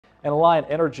And Alliant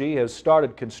Energy has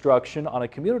started construction on a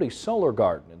community solar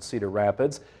garden in Cedar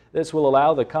Rapids. This will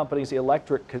allow the company's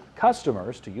electric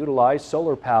customers to utilize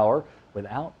solar power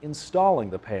without installing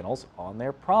the panels on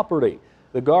their property.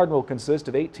 The garden will consist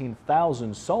of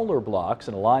 18,000 solar blocks,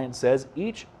 and Alliant says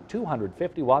each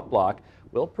 250-watt block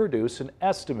will produce an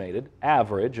estimated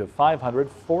average of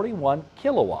 541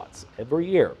 kilowatts every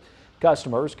year.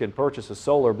 Customers can purchase a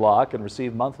solar block and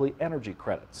receive monthly energy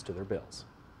credits to their bills.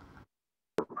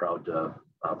 We're proud to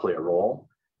play a role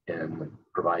in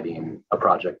providing a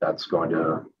project that's going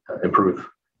to improve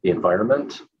the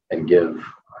environment and give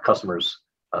customers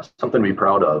something to be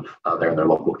proud of there in their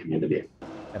local community.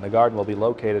 And the garden will be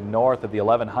located north of the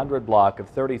 1100 block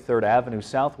of 33rd Avenue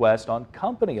Southwest on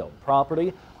company-owned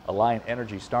property. Alliant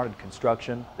Energy started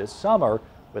construction this summer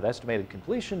with estimated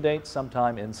completion dates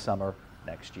sometime in summer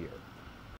next year.